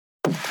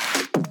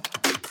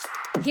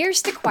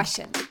Here's the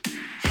question.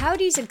 How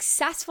do you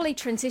successfully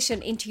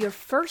transition into your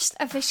first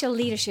official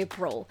leadership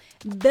role,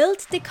 build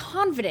the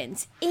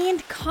confidence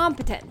and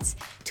competence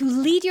to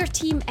lead your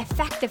team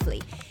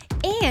effectively,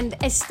 and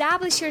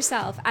establish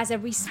yourself as a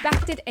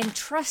respected and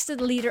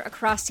trusted leader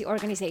across the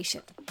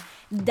organization?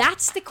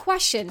 That's the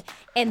question,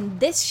 and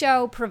this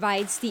show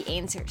provides the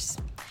answers.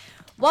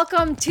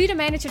 Welcome to the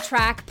Manager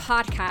Track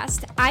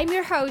podcast. I'm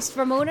your host,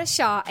 Ramona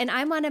Shaw, and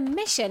I'm on a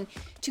mission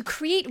to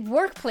create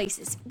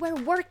workplaces where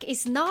work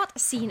is not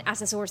seen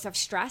as a source of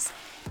stress,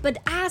 but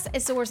as a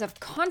source of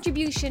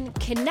contribution,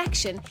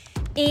 connection,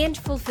 and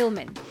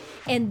fulfillment.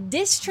 And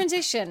this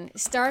transition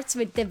starts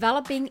with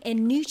developing a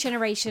new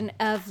generation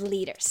of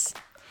leaders.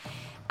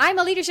 I'm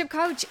a leadership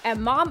coach, a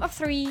mom of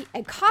 3,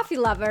 a coffee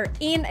lover,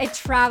 and a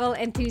travel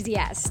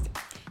enthusiast.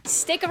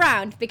 Stick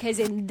around because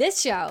in this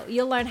show,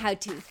 you'll learn how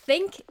to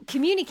think,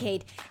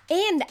 communicate,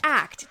 and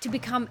act to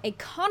become a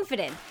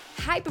confident,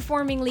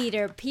 high-performing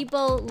leader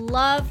people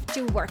love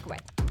to work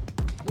with.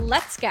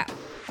 Let's go.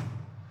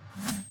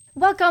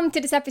 Welcome to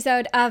this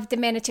episode of the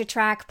Manager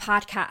Track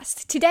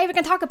podcast. Today, we're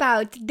going to talk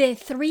about the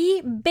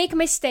 3 big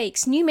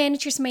mistakes new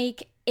managers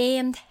make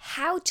and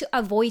how to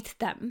avoid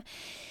them.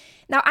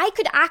 Now, I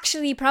could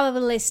actually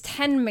probably list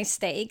 10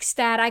 mistakes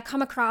that I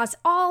come across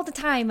all the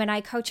time when I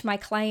coach my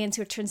clients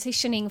who are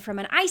transitioning from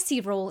an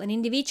IC role, an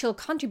individual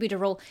contributor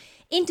role,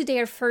 into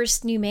their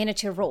first new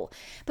manager role.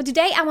 But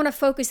today I want to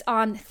focus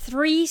on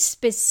 3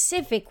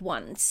 specific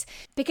ones,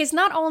 because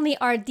not only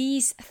are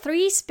these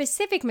 3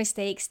 specific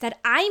mistakes that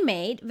I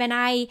made when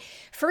I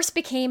first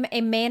became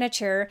a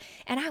manager,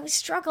 and I was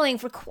struggling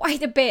for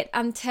quite a bit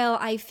until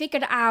I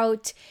figured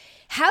out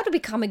how to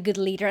become a good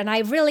leader. And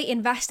I really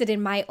invested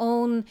in my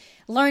own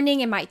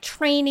learning and my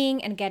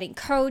training and getting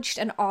coached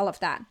and all of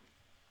that.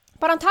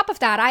 But on top of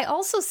that, I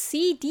also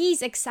see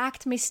these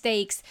exact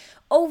mistakes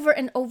over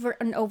and over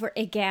and over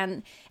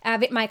again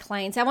with my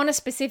clients. I want to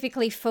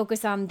specifically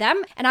focus on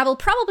them. And I will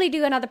probably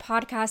do another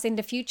podcast in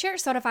the future,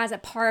 sort of as a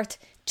part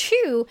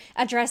 2,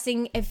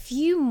 addressing a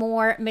few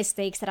more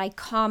mistakes that I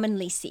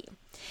commonly see.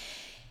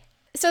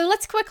 So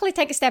let's quickly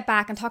take a step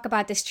back and talk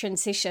about this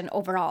transition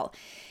overall.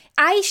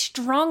 I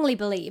strongly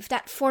believe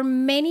that for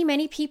many,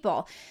 many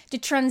people, the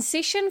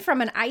transition from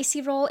an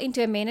IC role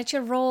into a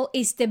manager role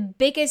is the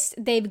biggest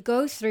they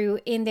go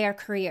through in their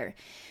career.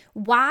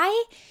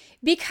 Why?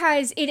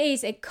 Because it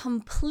is a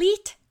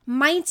complete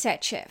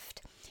mindset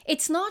shift.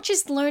 It's not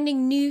just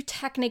learning new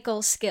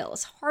technical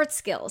skills, hard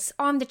skills,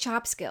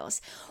 on-the-job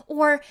skills,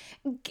 or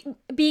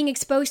being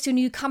exposed to a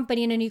new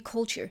company and a new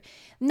culture.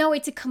 No,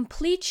 it's a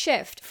complete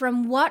shift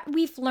from what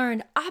we've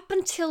learned up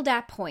until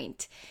that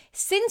point,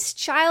 since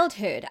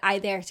childhood, I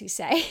dare to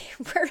say,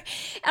 where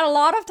a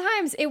lot of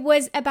times it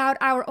was about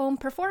our own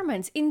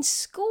performance. In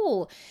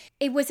school,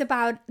 it was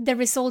about the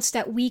results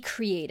that we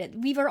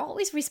created. We were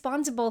always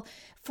responsible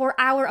for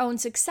our own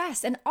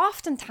success, and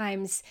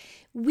oftentimes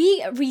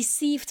we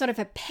received sort of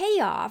a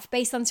payoff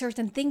based on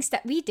certain things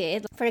that we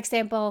did. For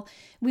example,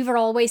 we were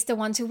always the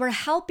ones who were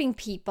helping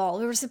people,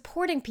 we were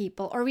supporting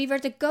people, or we were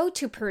the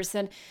go-to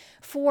person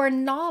for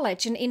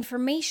knowledge and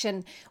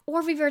information,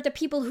 or we were the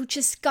people who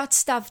just got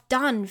stuff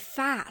done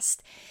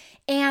fast.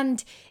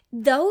 And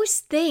those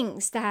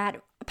things,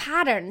 that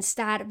patterns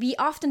that we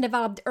often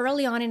developed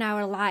early on in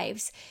our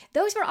lives,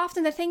 those were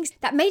often the things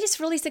that made us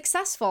really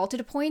successful to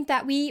the point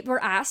that we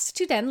were asked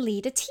to then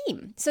lead a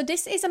team. So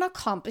this is an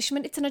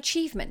accomplishment, it's an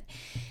achievement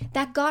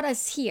that got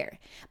us here.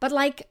 But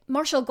like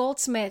Marshall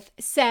Goldsmith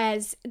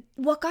says,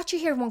 what got you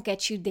here won't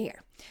get you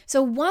there.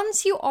 So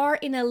once you are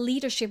in a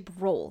leadership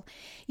role,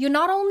 you're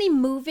not only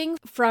moving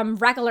from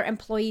regular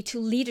employee to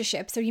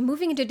leadership, so you're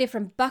moving into a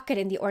different bucket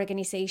in the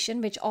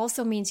organization, which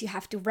also means you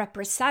have to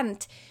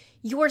represent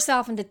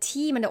yourself and the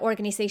team and the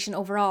organization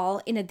overall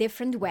in a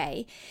different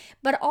way.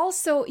 But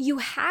also you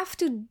have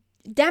to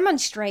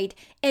demonstrate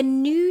a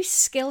new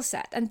skill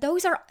set, and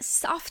those are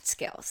soft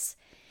skills.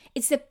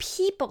 It's the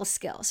people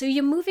skill. So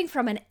you're moving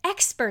from an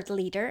expert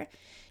leader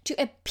to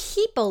a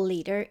people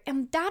leader,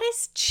 and that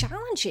is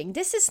challenging.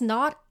 This is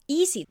not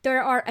easy.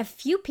 There are a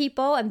few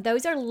people, and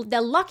those are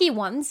the lucky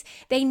ones.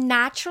 They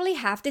naturally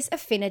have this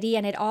affinity,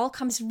 and it all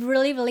comes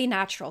really, really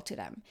natural to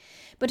them.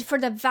 But for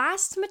the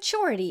vast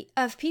majority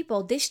of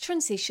people, this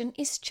transition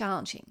is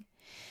challenging.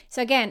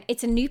 So again,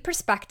 it's a new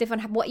perspective on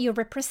what you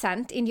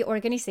represent in the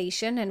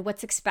organization and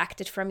what's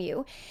expected from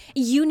you.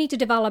 You need to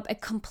develop a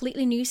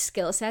completely new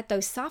skill set,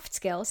 those soft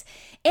skills.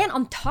 And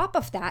on top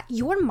of that,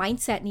 your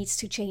mindset needs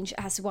to change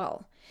as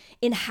well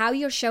in how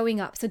you're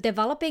showing up. So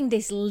developing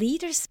this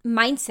leader's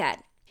mindset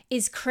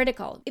is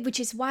critical,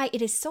 which is why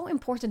it is so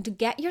important to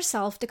get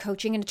yourself the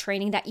coaching and the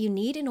training that you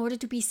need in order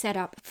to be set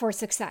up for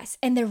success.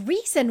 And the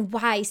reason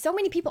why so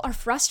many people are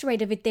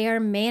frustrated with their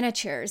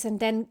managers and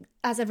then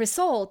as a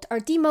result are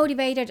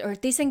demotivated or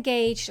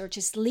disengaged or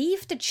just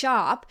leave the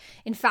job,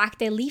 in fact,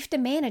 they leave the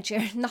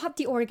manager, not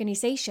the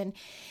organization,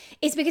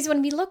 is because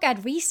when we look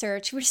at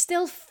research, we're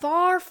still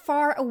far,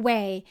 far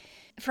away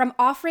from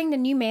offering the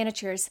new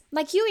managers,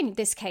 like you in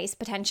this case,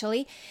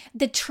 potentially,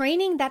 the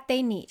training that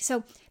they need.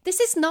 So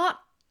this is not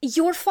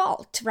your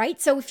fault,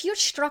 right? So if you're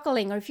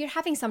struggling or if you're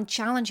having some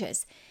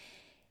challenges,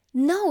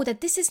 know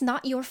that this is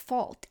not your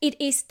fault. It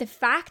is the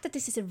fact that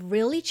this is a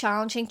really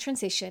challenging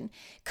transition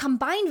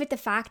combined with the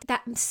fact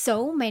that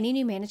so many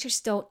new managers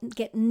don't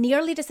get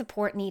nearly the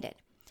support needed.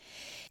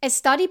 A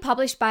study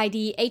published by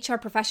the HR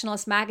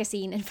Professionals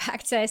magazine, in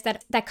fact, says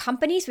that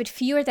companies with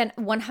fewer than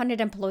 100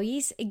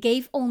 employees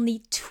gave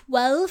only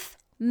 12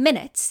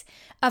 minutes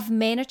of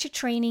manager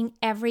training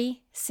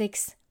every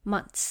 6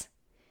 months.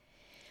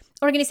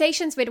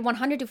 Organizations with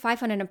 100 to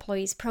 500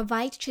 employees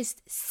provide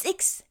just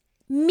 6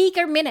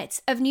 meager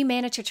minutes of new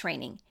manager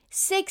training.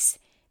 6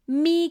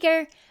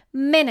 meager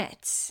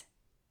minutes.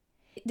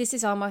 This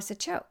is almost a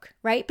joke,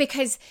 right?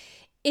 Because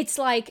it's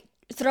like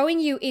throwing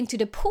you into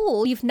the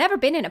pool. You've never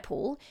been in a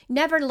pool,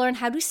 never learned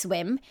how to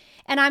swim.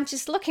 And I'm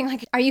just looking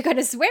like, are you going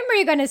to swim or are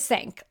you going to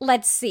sink?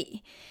 Let's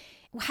see.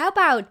 How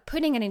about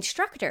putting an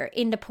instructor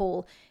in the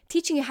pool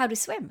teaching you how to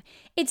swim?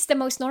 It's the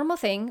most normal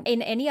thing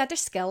in any other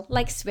skill,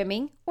 like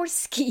swimming or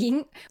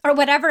skiing or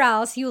whatever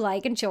else you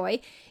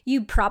enjoy.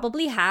 You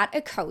probably had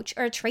a coach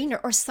or a trainer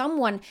or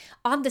someone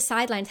on the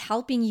sidelines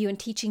helping you and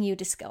teaching you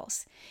the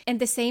skills. And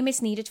the same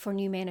is needed for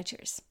new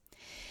managers.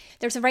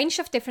 There's a range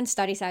of different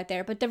studies out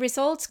there, but the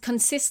results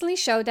consistently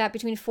show that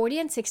between 40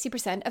 and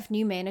 60% of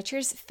new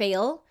managers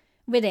fail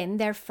within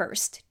their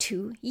first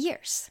 2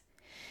 years.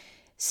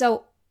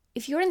 So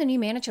if you're in the new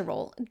manager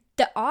role,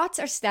 the odds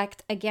are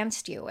stacked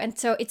against you. And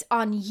so it's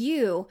on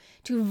you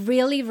to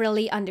really,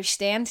 really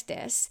understand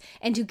this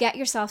and to get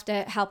yourself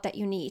the help that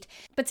you need.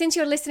 But since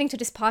you're listening to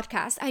this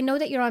podcast, I know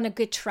that you're on a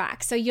good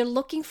track. So you're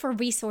looking for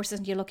resources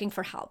and you're looking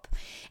for help.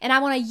 And I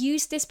want to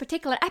use this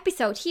particular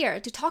episode here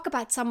to talk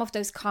about some of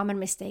those common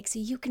mistakes so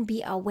you can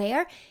be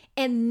aware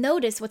and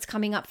notice what's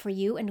coming up for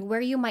you and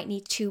where you might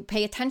need to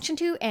pay attention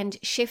to and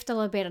shift a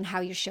little bit on how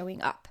you're showing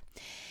up.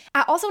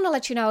 I also want to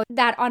let you know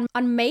that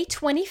on May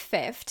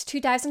 25th,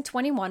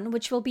 2021,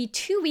 which will be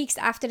 2 weeks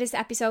after this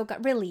episode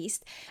got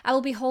released, I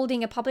will be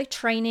holding a public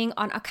training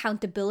on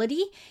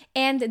accountability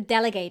and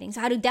delegating.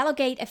 So how to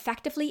delegate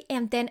effectively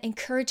and then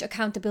encourage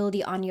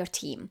accountability on your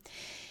team.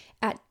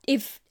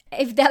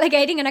 If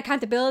delegating and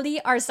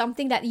accountability are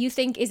something that you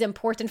think is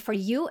important for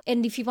you,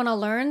 and if you want to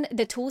learn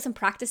the tools and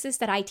practices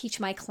that I teach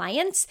my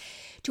clients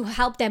to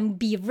help them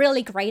be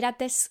really great at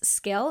this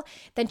skill,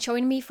 then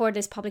join me for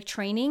this public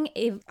training.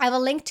 I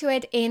will link to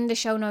it in the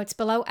show notes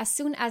below as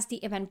soon as the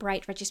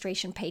Eventbrite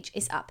registration page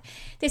is up.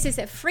 This is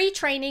a free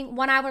training,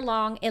 1 hour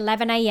long,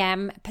 11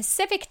 a.m.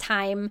 Pacific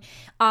time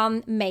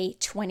on May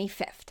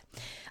 25th.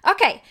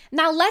 Okay,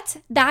 now let's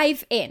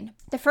dive in.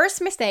 The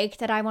first mistake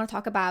that I want to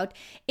talk about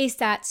is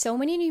that so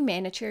many new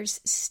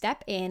managers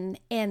step in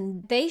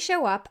and they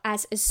show up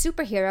as a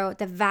superhero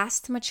the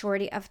vast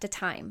majority of the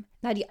time.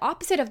 Now, the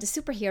opposite of the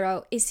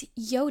superhero is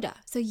Yoda.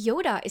 So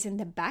Yoda is in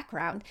the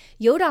background.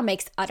 Yoda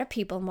makes other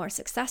people more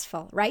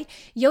successful, right?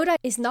 Yoda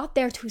is not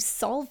there to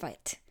solve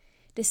it.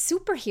 The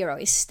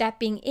superhero is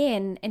stepping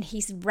in and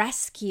he's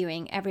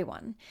rescuing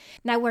everyone.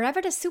 Now,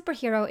 wherever the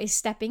superhero is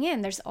stepping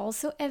in, there's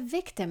also a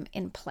victim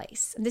in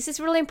place. And this is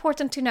really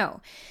important to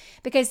know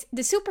because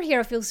the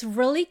superhero feels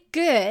really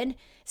good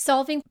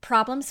solving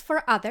problems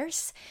for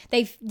others.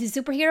 The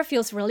superhero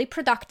feels really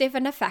productive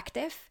and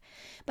effective,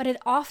 but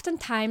it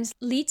oftentimes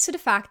leads to the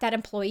fact that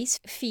employees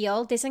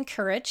feel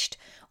disencouraged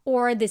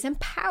or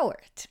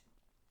disempowered.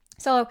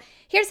 So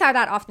here's how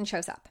that often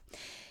shows up.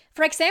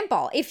 For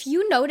example, if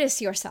you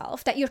notice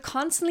yourself that you're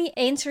constantly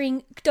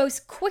answering those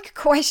quick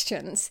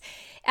questions,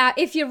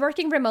 if you're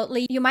working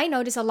remotely, you might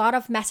notice a lot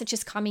of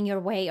messages coming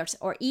your way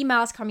or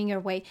emails coming your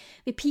way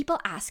with people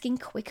asking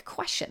quick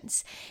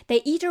questions.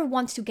 They either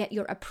want to get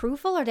your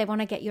approval or they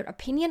want to get your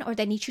opinion or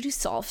they need you to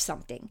solve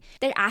something.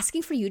 They're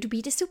asking for you to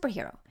be the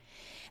superhero.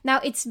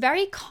 Now, it's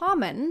very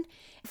common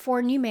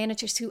for new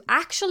managers to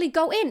actually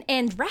go in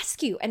and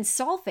rescue and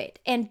solve it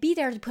and be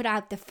there to put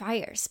out the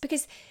fires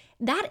because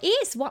that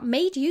is what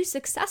made you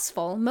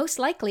successful, most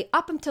likely,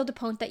 up until the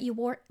point that you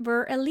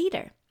were a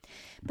leader.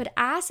 But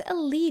as a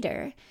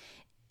leader,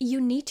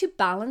 you need to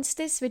balance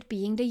this with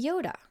being the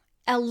Yoda.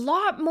 A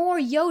lot more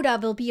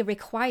Yoda will be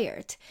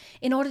required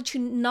in order to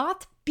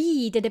not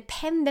be the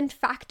dependent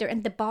factor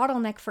and the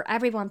bottleneck for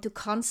everyone to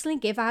constantly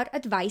give out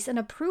advice and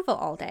approval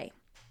all day.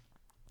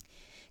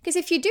 Because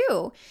if you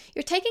do,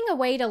 you're taking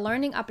away the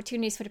learning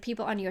opportunities for the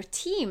people on your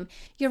team.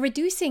 You're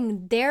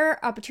reducing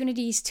their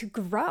opportunities to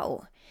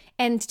grow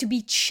and to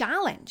be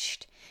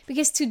challenged.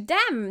 Because to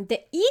them,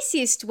 the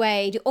easiest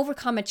way to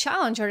overcome a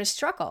challenge or a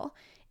struggle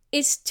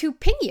is to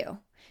pin you,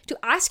 to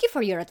ask you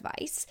for your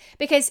advice,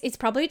 because it's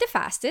probably the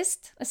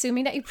fastest,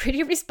 assuming that you're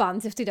pretty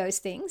responsive to those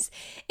things.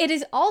 It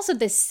is also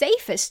the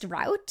safest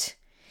route,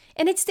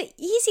 and it's the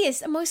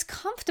easiest and most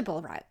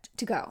comfortable route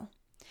to go.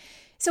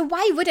 So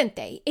why wouldn't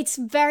they? It's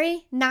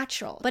very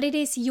natural, but it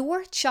is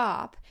your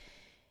job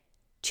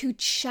to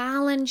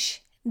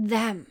challenge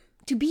them,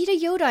 to be the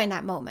Yoda in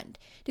that moment,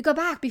 to go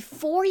back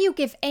before you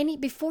give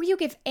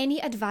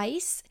any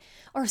advice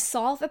or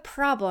solve a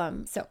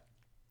problem. So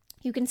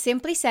you can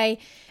simply say,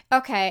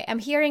 okay, I'm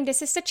hearing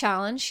this is the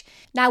challenge.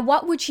 Now,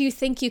 what would you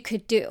think you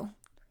could do?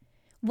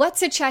 What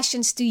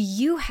suggestions do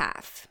you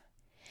have?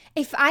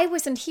 If I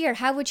wasn't here,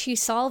 how would you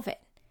solve it?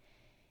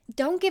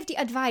 Don't give the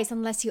advice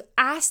unless you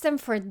ask them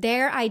for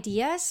their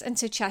ideas and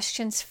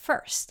suggestions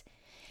first.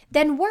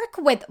 Then work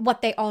with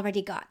what they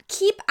already got.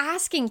 Keep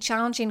asking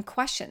challenging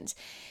questions.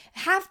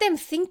 Have them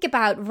think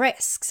about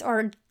risks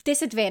or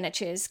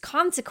disadvantages,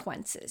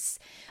 consequences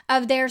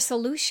of their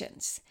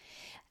solutions.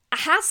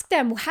 Ask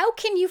them, how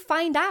can you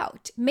find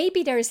out?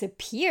 Maybe there's a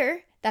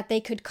peer that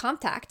they could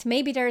contact.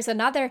 Maybe there's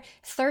another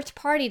third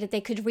party that they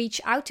could reach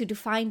out to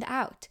find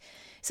out,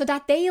 so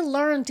that they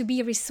learn to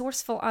be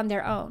resourceful on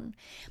their own.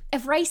 A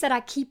phrase that I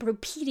keep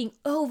repeating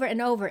over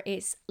and over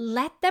is,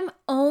 let them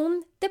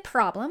own the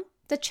problem,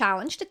 the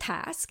challenge, the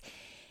task,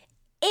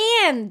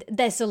 and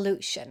the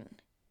solution.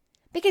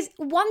 Because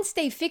once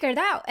they figure it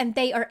out and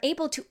they are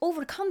able to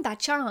overcome that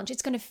challenge,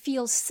 it's going to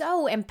feel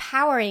so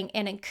empowering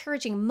and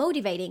encouraging,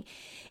 motivating,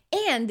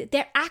 and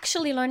they're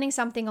actually learning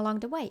something along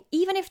the way,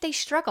 even if they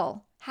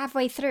struggle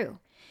halfway through.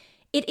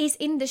 It is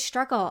in the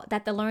struggle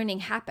that the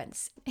learning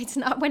happens. It's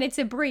not when it's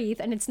a breathe,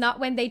 and it's not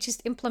when they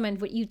just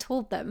implement what you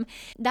told them.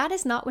 That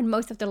is not when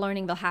most of the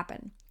learning will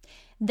happen.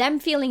 Them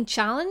feeling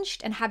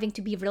challenged and having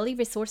to be really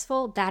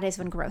resourceful, that is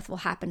when growth will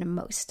happen the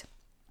most.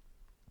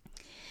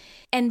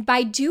 And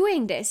by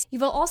doing this, you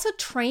will also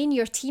train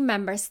your team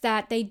members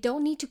that they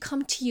don't need to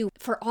come to you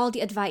for all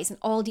the advice and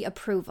all the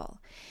approval.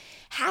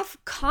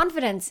 Have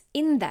confidence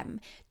in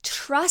them.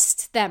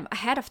 Trust them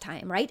ahead of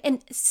time, right?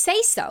 And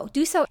say so.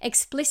 Do so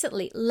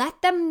explicitly.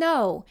 Let them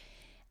know,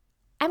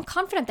 I'm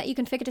confident that you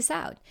can figure this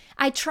out.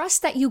 I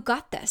trust that you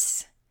got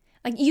this.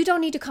 Like, you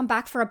don't need to come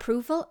back for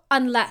approval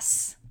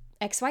unless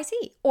XYZ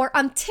or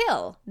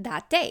until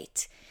that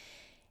date.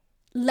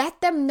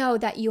 Let them know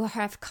that you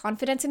have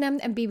confidence in them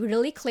and be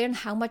really clear on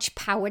how much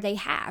power they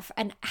have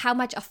and how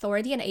much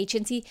authority and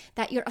agency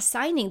that you're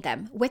assigning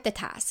them with the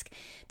task.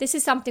 This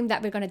is something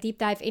that we're going to deep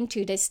dive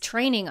into this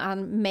training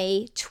on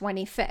May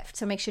 25th.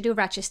 So make sure to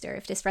register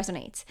if this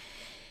resonates.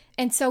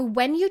 And so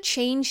when you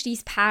change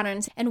these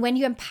patterns and when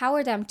you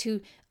empower them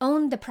to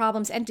own the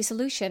problems and the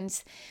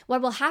solutions,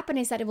 what will happen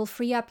is that it will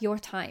free up your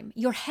time,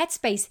 your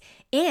headspace,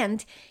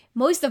 and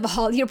most of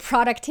all, your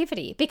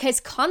productivity. Because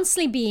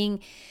constantly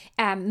being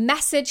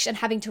messaged and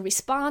having to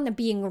respond and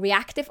being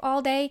reactive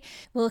all day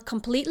will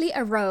completely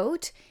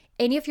erode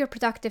any of your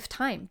productive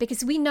time.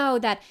 Because we know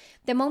that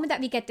the moment that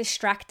we get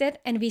distracted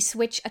and we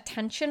switch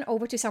attention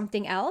over to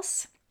something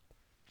else,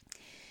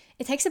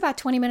 it takes about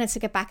 20 minutes to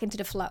get back into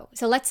the flow.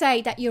 So let's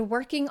say that you're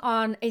working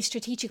on a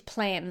strategic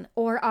plan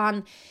or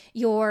on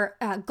your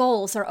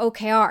goals or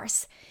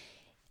OKRs,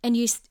 and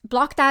you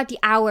blocked out the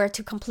hour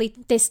to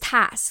complete this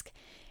task.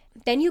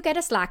 Then you get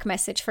a Slack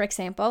message, for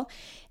example.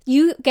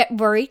 You get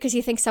worried because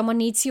you think someone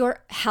needs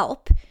your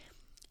help.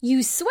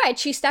 You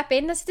switch, you step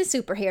in as the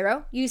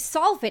superhero, you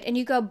solve it, and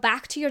you go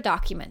back to your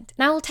document.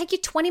 Now it'll take you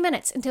 20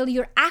 minutes until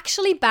you're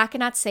actually back in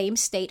that same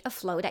state of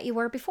flow that you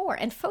were before,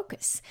 and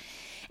focus.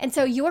 And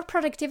so your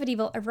productivity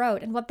will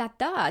erode. And what that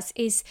does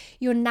is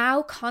you're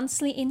now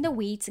constantly in the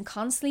weeds and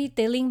constantly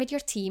dealing with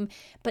your team,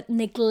 but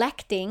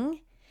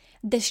neglecting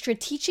the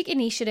strategic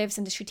initiatives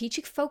and the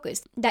strategic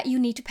focus that you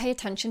need to pay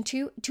attention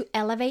to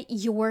elevate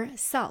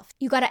yourself.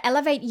 You got to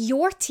elevate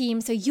your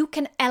team so you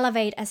can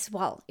elevate as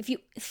well. If you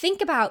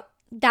think about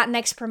that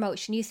next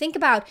promotion, you think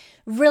about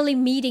really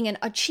meeting and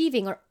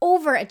achieving or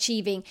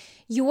overachieving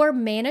your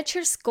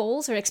manager's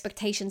goals or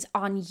expectations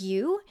on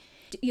you,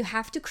 you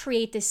have to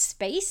create this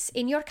space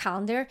in your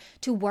calendar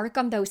to work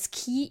on those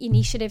key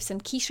initiatives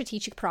and key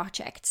strategic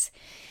projects.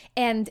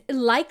 And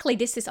likely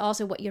this is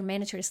also what your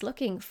manager is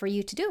looking for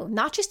you to do,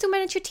 not just to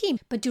manage your team,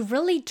 but to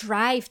really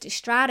drive the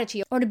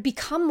strategy or to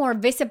become more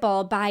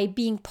visible by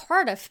being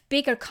part of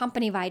bigger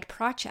company-wide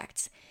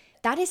projects.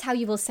 That is how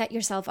you will set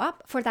yourself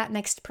up for that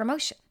next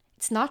promotion.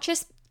 It's not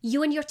just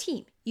you and your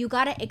team. You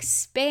got to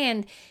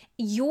expand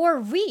your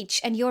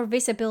reach and your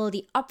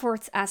visibility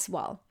upwards as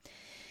well.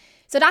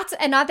 So that's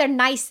another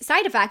nice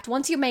side effect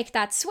once you make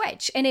that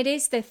switch. And it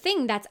is the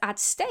thing that's at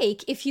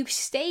stake if you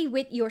stay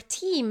with your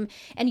team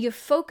and you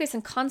focus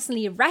and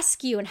constantly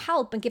rescue and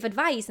help and give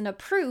advice and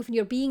approve, and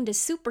you're being the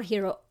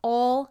superhero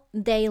all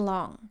day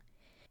long.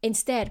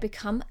 Instead,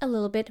 become a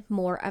little bit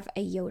more of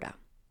a Yoda.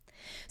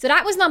 So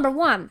that was number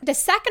one. The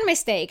second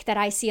mistake that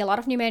I see a lot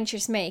of new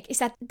managers make is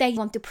that they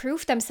want to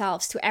prove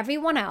themselves to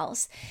everyone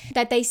else,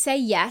 that they say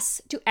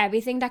yes to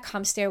everything that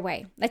comes their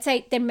way. Let's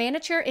say the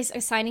manager is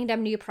assigning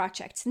them new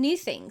projects, new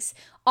things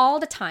all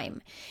the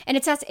time. And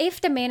it's as if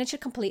the manager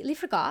completely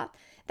forgot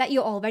that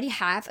you already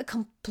have a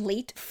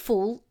complete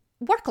full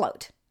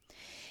workload.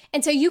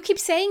 And so you keep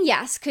saying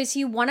yes because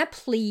you want to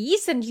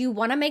please and you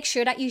want to make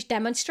sure that you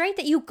demonstrate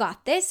that you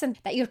got this and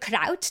that you're cut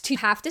out to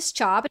have this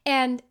job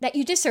and that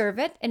you deserve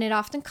it. And it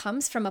often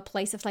comes from a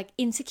place of like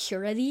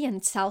insecurity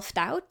and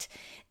self-doubt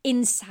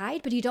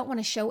inside, but you don't want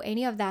to show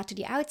any of that to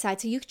the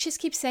outside. So you just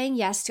keep saying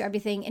yes to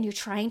everything and you're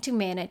trying to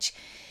manage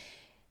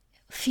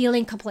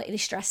feeling completely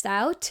stressed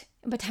out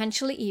and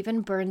potentially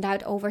even burned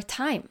out over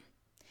time.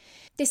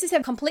 This is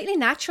a completely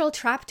natural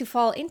trap to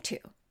fall into.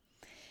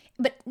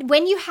 But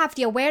when you have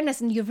the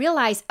awareness and you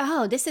realize,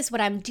 oh, this is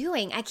what I'm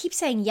doing, I keep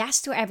saying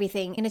yes to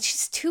everything and it's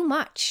just too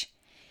much.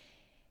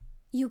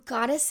 You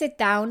gotta sit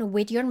down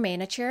with your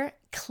manager,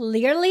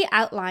 clearly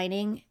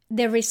outlining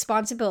the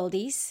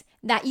responsibilities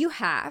that you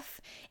have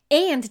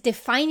and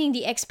defining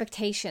the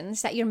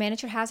expectations that your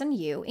manager has on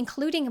you,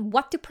 including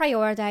what to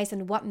prioritize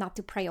and what not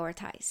to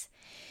prioritize.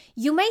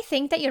 You may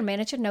think that your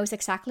manager knows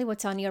exactly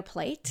what's on your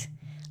plate.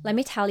 Let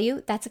me tell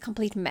you, that's a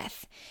complete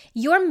myth.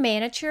 Your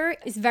manager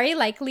is very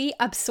likely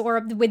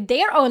absorbed with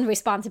their own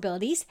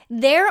responsibilities,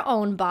 their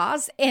own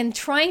boss, and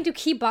trying to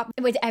keep up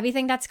with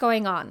everything that's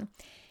going on.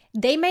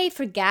 They may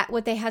forget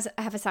what they have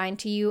assigned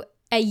to you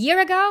a year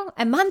ago,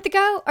 a month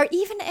ago, or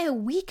even a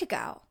week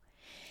ago.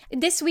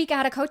 This week, I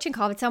had a coaching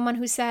call with someone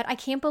who said, I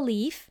can't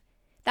believe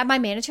that my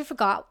manager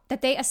forgot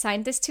that they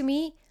assigned this to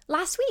me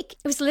last week.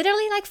 It was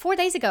literally like 4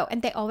 days ago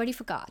and they already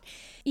forgot.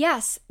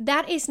 Yes,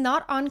 that is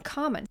not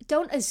uncommon.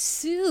 Don't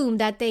assume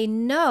that they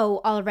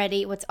know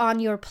already what's on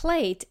your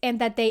plate and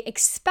that they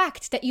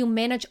expect that you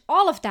manage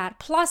all of that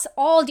plus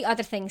all the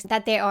other things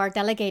that they are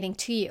delegating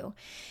to you.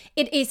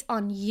 It is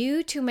on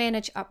you to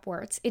manage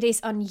upwards. It is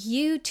on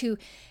you to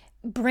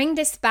bring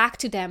this back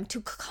to them,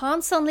 to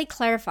constantly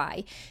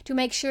clarify, to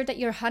make sure that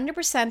you're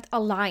 100%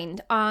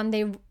 aligned on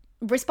the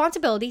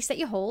responsibilities that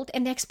you hold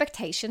and the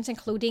expectations,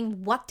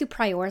 including what to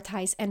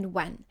prioritize and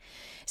when.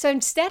 So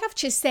instead of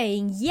just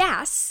saying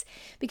yes,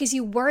 because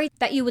you worry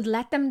that you would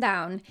let them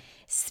down,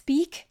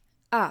 speak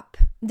up.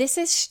 This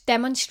is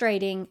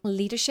demonstrating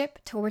leadership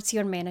towards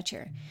your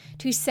manager.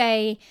 To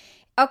say,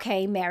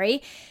 okay,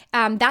 Mary,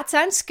 that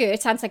sounds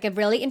good. Sounds like a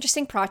really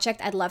interesting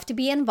project. I'd love to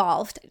be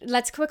involved.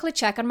 Let's quickly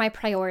check on my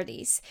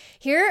priorities.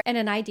 Here, and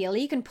then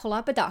ideally, you can pull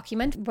up a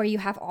document where you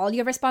have all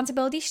your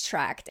responsibilities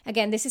tracked.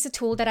 Again, this is a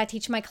tool that I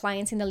teach my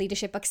clients in the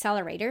Leadership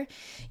Accelerator.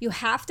 You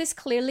have this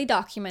clearly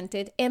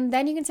documented, and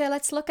then you can say,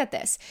 let's look at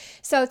this.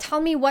 So tell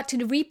me what to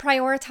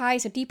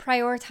reprioritize or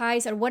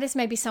deprioritize, or what is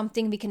maybe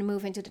something we can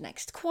move into the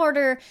next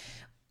quarter.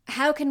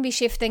 How can we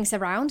shift things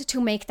around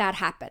to make that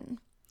happen?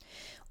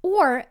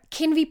 Or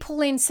can we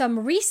pull in some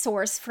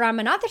resource from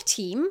another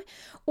team?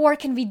 Or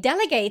can we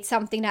delegate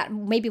something that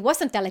maybe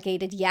wasn't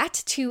delegated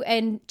yet to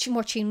a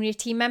more junior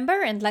team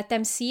member and let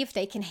them see if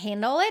they can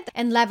handle it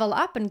and level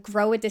up and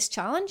grow with this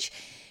challenge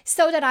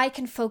so that I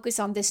can focus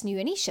on this new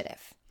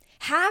initiative?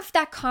 Have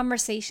that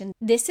conversation.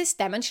 This is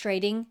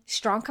demonstrating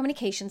strong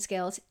communication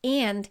skills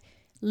and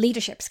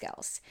leadership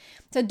skills.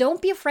 So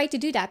don't be afraid to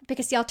do that,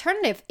 because the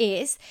alternative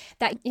is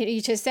that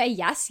you just say,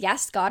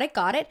 yes, got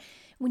it,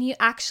 when you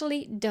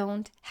actually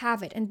don't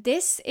have it. And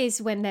this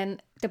is when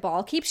then the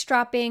ball keeps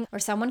dropping or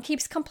someone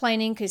keeps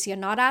complaining because you're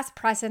not as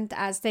present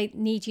as they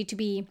need you to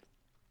be.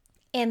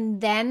 And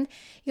then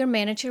your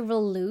manager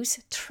will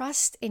lose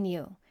trust in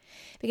you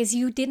because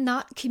you did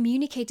not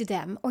communicate to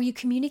them, or you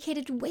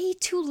communicated way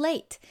too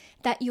late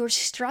that you're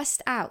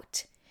stressed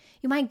out.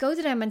 You might go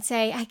to them and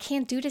say, I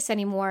can't do this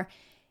anymore,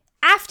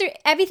 after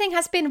everything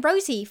has been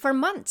rosy for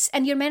months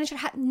and your manager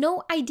had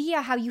no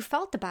idea how you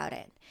felt about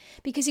it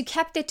because you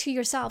kept it to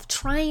yourself,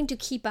 trying to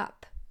keep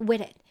up with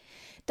it.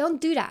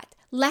 Don't do that.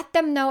 Let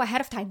them know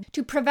ahead of time.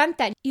 To prevent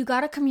that, you got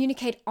to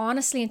communicate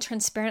honestly and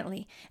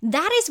transparently.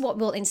 That is what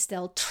will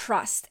instill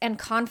trust and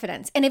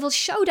confidence, and it will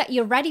show that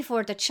you're ready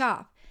for the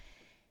job.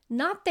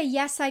 Not the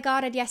yes, I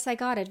got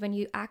it, when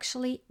you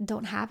actually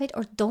don't have it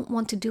or don't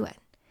want to do it.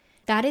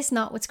 That is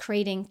not what's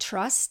creating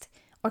trust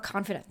or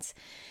confidence.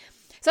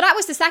 So that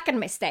was the second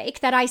mistake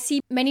that I see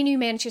many new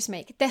managers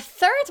make. The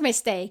third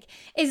mistake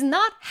is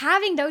not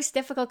having those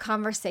difficult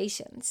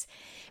conversations.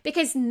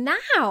 Because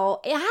now,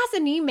 as a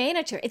new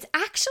manager, it's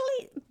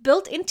actually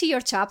built into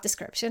your job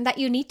description that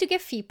you need to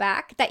give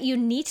feedback, that you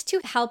need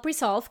to help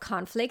resolve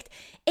conflict,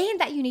 and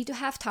that you need to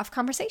have tough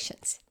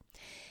conversations.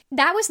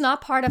 That was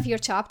not part of your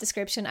job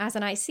description as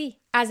an IC.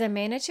 As a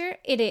manager,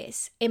 it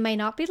is. It may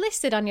not be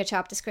listed on your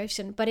job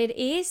description, but it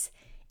is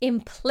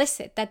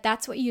implicit that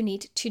that's what you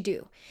need to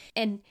do.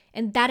 And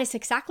that is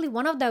exactly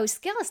one of those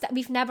skills that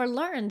we've never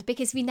learned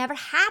because we never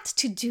had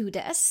to do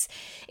this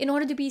in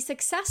order to be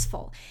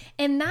successful.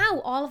 And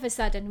now all of a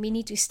sudden we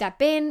need to step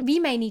in. We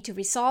may need to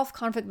resolve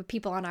conflict with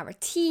people on our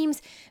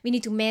teams. We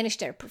need to manage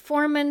their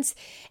performance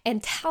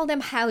and tell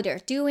them how they're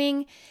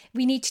doing.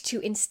 We need to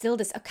instill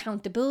this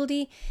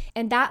accountability.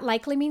 And that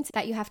likely means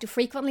that you have to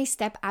frequently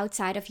step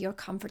outside of your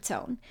comfort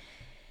zone.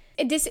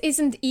 This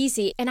isn't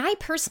easy, and I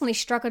personally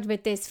struggled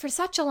with this for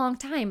such a long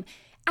time.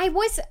 I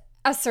was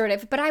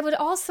assertive, but I would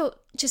also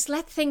just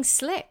let things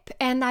slip,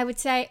 and I would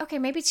say, okay,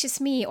 maybe it's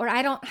just me, or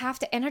I don't have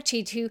the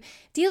energy to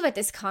deal with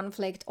this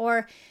conflict,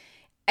 or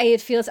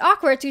it feels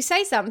awkward to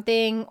say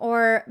something,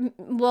 or,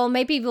 well,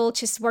 maybe we'll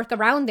just work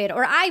around it,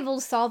 or I will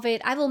solve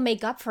it, I will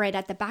make up for it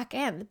at the back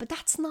end. But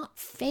that's not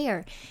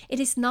fair. It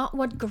is not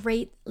what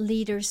great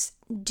leaders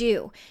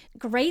do.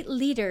 Great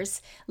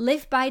leaders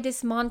live by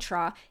this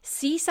mantra: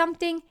 see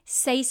something,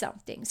 say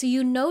something. So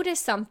you notice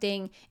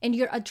something and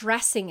you're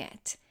addressing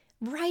it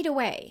right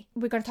away.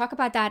 We're going to talk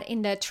about that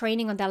in the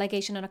training on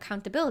delegation and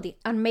accountability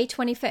on May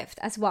 25th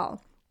as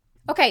well.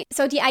 Okay,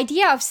 so the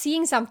idea of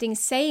seeing something,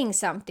 saying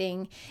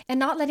something, and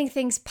not letting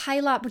things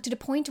pile up to the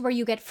point where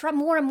you get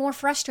more and more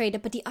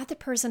frustrated, but the other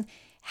person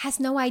has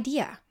no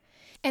idea.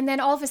 And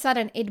then all of a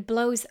sudden it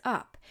blows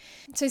up.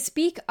 So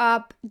speak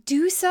up,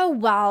 do so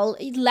well,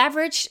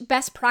 leverage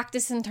best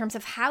practice in terms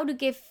of how to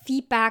give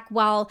feedback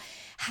well,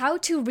 how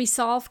to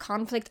resolve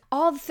conflict,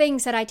 all the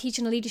things that I teach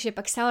in the Leadership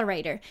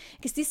Accelerator,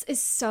 because this is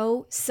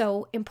so,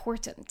 so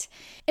important.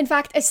 In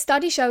fact, a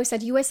study shows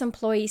that US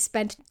employees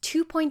spend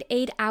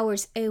 2.8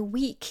 hours a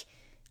week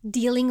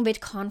dealing with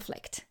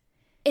conflict.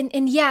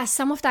 And yes,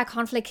 some of that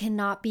conflict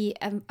cannot be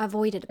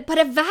avoided, but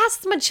a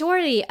vast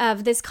majority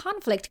of this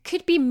conflict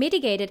could be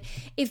mitigated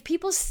if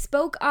people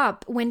spoke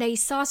up when they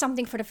saw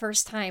something for the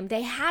first time.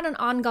 They had an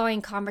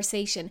ongoing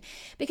conversation,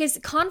 because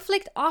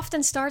conflict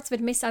often starts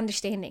with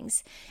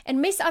misunderstandings, and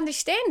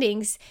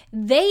misunderstandings,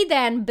 they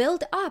then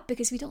build up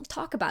because we don't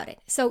talk about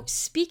it. So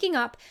speaking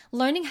up,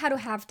 learning how to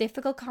have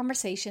difficult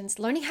conversations,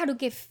 learning how to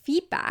give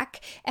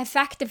feedback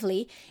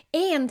effectively,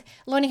 and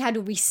learning how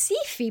to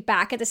receive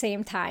feedback at the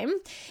same time,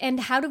 and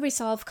how to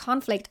resolve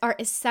conflict are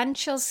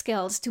essential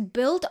skills to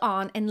build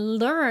on and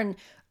learn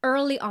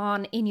early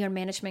on in your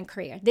management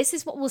career. This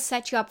is what will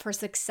set you up for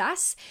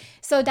success,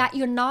 so that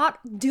you're not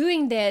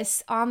doing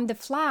this on the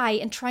fly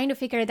and trying to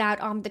figure it out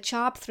on the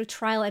job through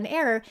trial and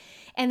error.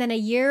 And then a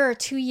year or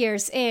 2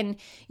 years in,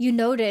 you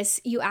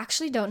notice you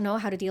actually don't know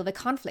how to deal with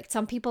conflict.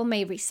 Some people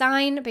may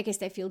resign because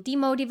they feel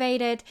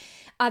demotivated.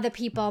 Other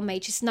people may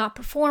just not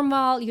perform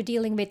well. You're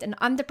dealing with an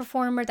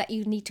underperformer that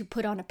you need to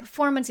put on a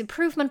performance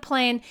improvement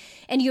plan.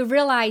 And you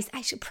realize,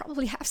 I should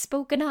probably have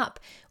spoken up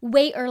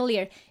way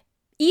earlier.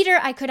 Either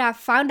I could have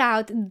found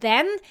out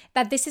then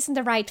that this isn't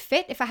the right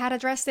fit if I had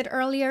addressed it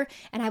earlier,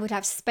 and I would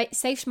have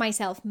saved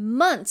myself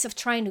months of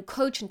trying to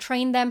coach and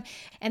train them,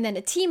 and then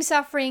the team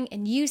suffering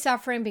and you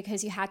suffering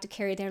because you had to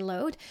carry their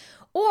load.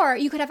 Or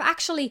you could have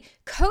actually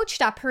coached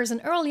that person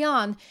early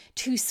on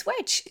to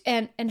switch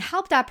and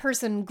help that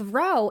person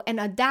grow and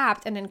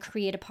adapt and then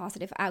create a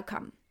positive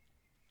outcome.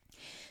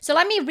 So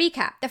let me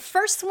recap. The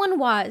first one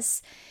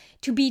was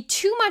to be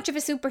too much of a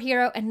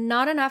superhero and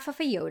not enough of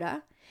a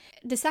Yoda.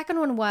 The second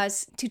one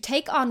was to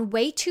take on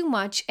way too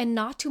much and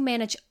not to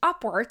manage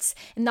upwards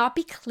and not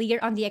be clear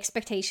on the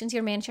expectations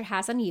your manager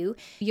has on you,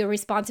 your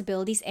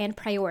responsibilities and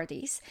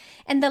priorities.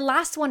 And the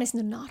last one is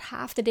to not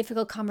have the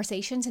difficult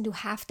conversations and to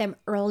have them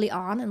early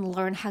on and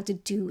learn how to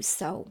do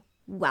so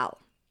well.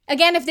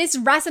 Again, if this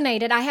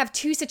resonated, I have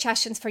 2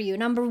 suggestions for you.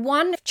 Number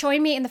 1,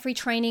 join me in the free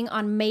training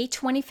on May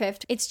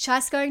 25th. It's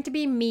just going to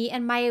be me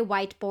and my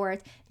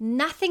whiteboard.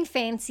 Nothing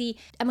fancy.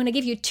 I'm going to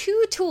give you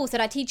 2 tools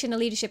that I teach in the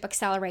Leadership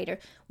Accelerator.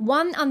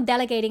 One on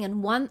delegating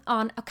and one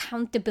on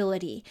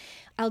accountability.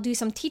 I'll do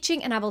some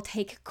teaching and I will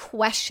take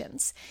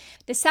questions.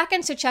 The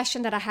second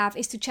suggestion that I have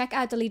is to check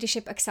out the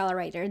Leadership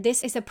Accelerator.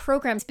 This is a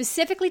program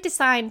specifically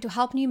designed to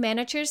help new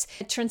managers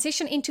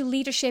transition into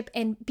leadership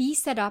and be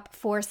set up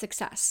for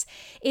success.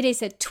 It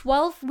is a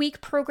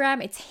 12-week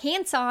program. It's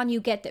hands-on. You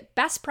get the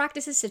best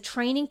practices, the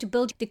training to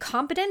build the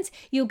competence.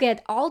 You'll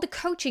get all the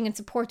coaching and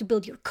support to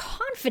build your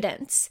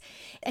confidence.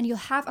 And you'll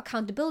have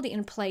accountability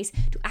in place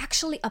to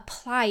actually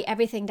apply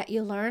everything that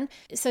you learn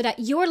so that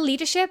your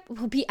leadership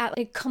will be at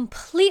a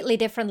completely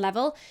different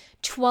level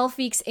 12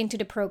 weeks into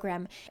the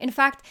program. In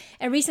fact,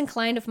 a recent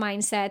client of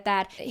mine said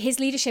that his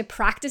leadership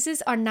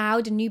practices are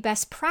now the new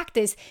best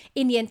practice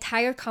in the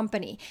entire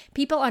company.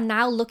 People are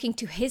now looking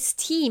to his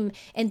team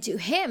and to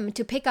him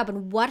to pick up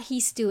on what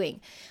he's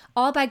doing,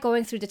 all by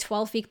going through the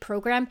 12-week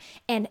program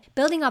and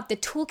building up the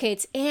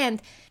toolkits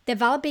and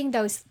developing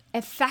those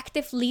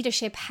effective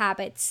leadership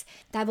habits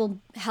that will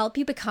help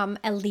you become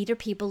a leader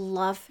people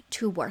love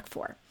to work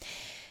for.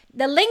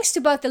 The links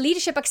to both the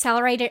Leadership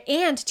Accelerator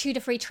and to the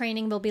free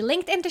training will be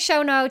linked in the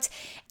show notes,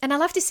 and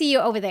I'd love to see you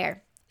over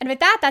there. And with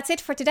that, that's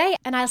it for today,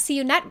 and I'll see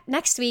you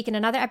next week in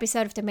another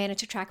episode of the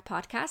Manager Track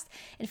podcast.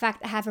 In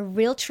fact, I have a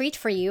real treat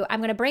for you.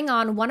 I'm going to bring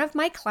on one of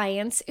my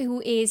clients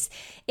who is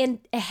in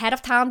a head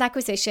of talent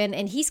acquisition,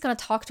 and he's going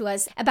to talk to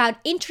us about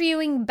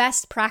interviewing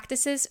best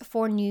practices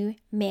for new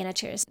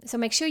managers. So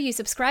make sure you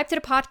subscribe to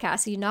the podcast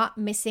so you're not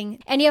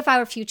missing any of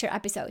our future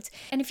episodes.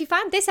 And if you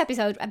found this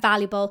episode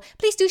valuable,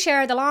 please do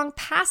share it along,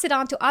 pass it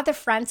on to other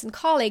friends and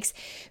colleagues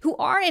who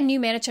are in new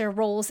manager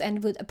roles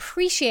and would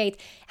appreciate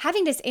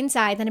having this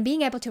insight and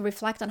being able to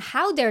reflect on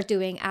how they're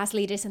doing as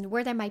leaders and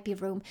where there might be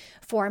room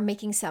for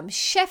making some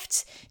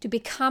shifts to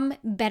become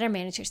better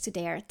managers to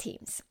their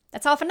teams.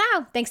 That's all for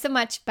now. Thanks so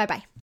much.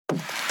 Bye-bye.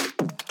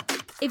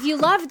 If you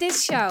love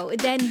this show,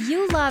 then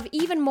you love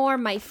even more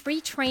my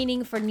free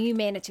training for new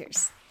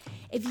managers.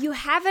 If you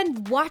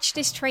haven't watched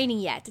this training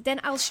yet,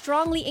 then I'll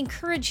strongly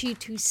encourage you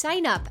to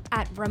sign up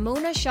at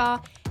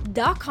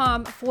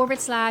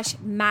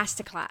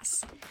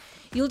ramonashaw.com/masterclass.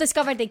 You'll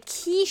discover the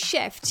key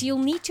shifts you'll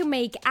need to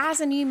make as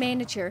a new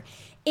manager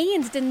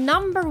and the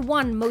number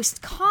 1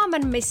 most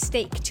common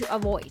mistake to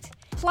avoid.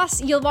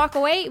 Plus, you'll walk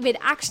away with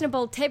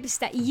actionable tips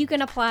that you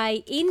can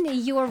apply in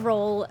your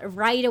role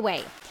right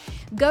away.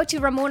 Go to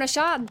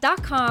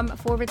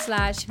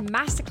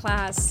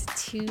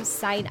ramonashaw.com/masterclass to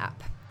sign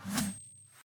up.